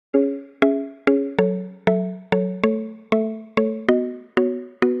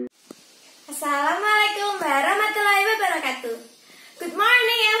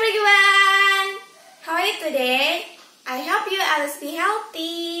today. I hope you all be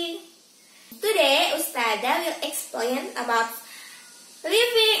healthy. Today, Ustadzah will explain about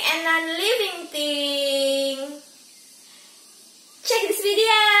living and non-living things. Check this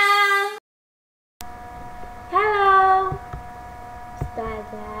video. Hello,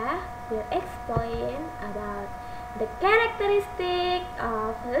 Ustadzah will explain about the characteristic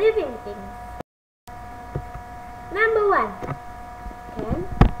of living things. Number 1, can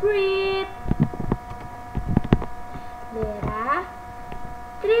breathe. There are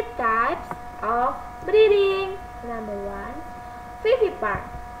 3 types of breathing. Number 1, vivipar.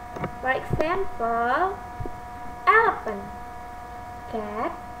 For example, elephant,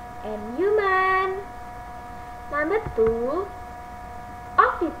 cat, and human. Number 2,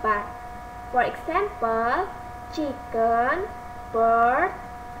 ovipar. For example, chicken, bird,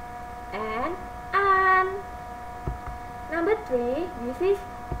 and ant. Number 3, this is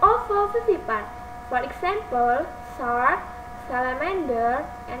ovovivipar. For example, shark, salamander,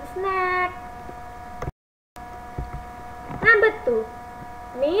 and snake. Number 2,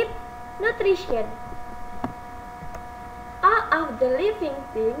 need nutrition. All of the living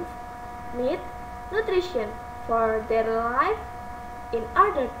things need nutrition for their life in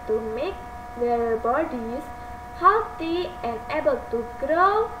order to make their bodies healthy and able to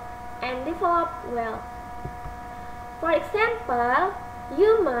grow and develop well. For example,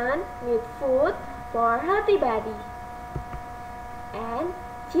 humans need food for healthy body, and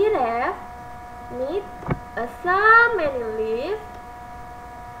giraffe need so many leaves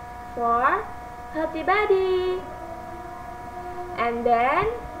for healthy body. And then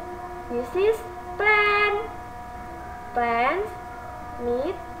this is plant. Plants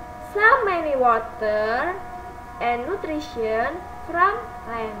need so many water and nutrition from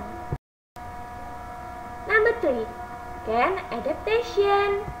land. Number 3, can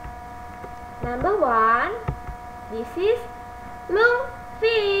adaptation. Number 1, this is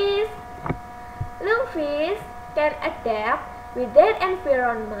lungfish. Lungfish can adapt with their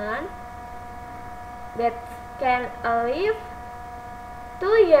environment that can live 2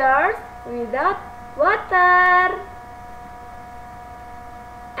 years without water.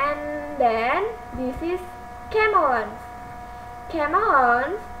 And then this is chameleons.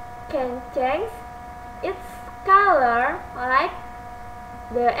 Chameleons can change its color like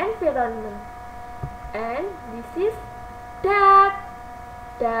the environment. And this is duck.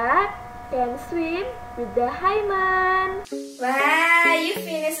 Duck can swim with the hymen. Wow, you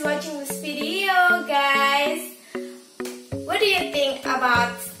finished watching this video, guys. What do you think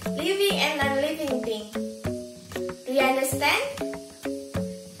about living and non-living things? Do you understand?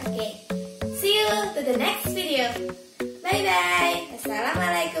 Okay, see you to the next video. Bye bye.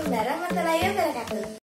 Assalamualaikum warahmatullahi wabarakatuh.